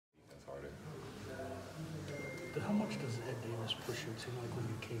How much does Ed Davis push you? It seemed like when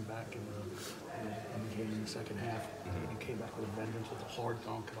you came back in the game in the second half, you came back with a vengeance, with a hard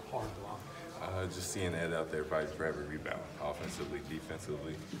dunk and a hard block. Just seeing Ed out there fighting for every rebound, offensively,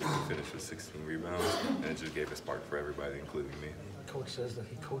 defensively. He finished with 16 rebounds, and it just gave a spark for everybody, including me. The coach says that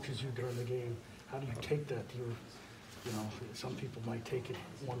he coaches you during the game. How do you take that? You know, some people might take it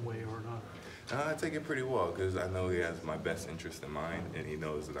one way or another. I take it pretty well because I know he has my best interest in mind, and he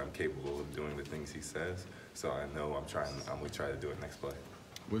knows that I'm capable of doing the things he says. So I know I'm gonna try to do it next play.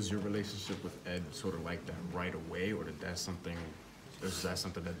 Was your relationship with Ed sort of like that right away, or is that something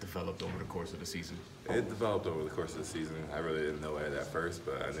that developed over the course of the season? It developed over the course of the season. I really didn't know Ed at first,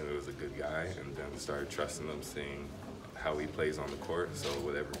 but I knew he was a good guy, and then started trusting him, seeing how he plays on the court. So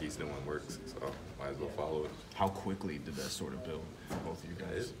whatever he's doing works. So might as well follow it. How quickly did that sort of build for both of you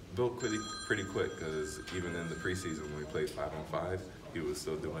guys? It built pretty quick because even in the preseason when we played 5-on-5, he was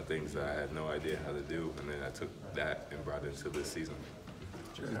still doing things that I had no idea how to do, and then I took that and brought it into this season.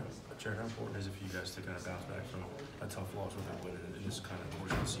 Jarrett, how important is it for you guys to kind of bounce back from a tough loss with a win in this kind of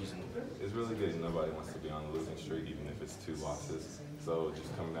portion of the season? It's really good. Nobody wants to be on a losing streak, even if it's 2 losses. So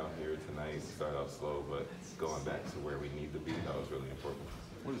just coming out here tonight, start out slow, but going back to where we need to be, that was really important.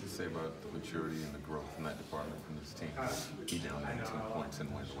 What does it say about the maturity and the growth in that department from this team? He down 19 points and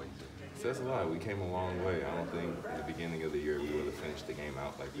win the way he did. It says a lot. We came a long way. I don't think in the beginning of the year we would have finished the game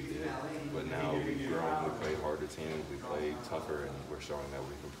out like we did. But now we've grown. We played harder teams. We played tougher, and we're showing that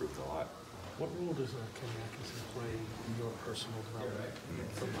we've improved a lot. What role does Kenny Atkinson play in your personal development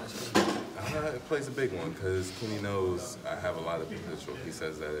from last game? It plays a big one because Kenny knows I have a lot of potential. He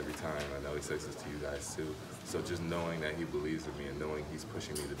says that every time. I know he says this to you guys too. So just knowing that he believes in me and knowing he's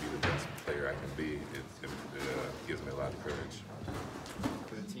pushing me to be the best player I can be, it gives me a lot of courage.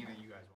 For the team that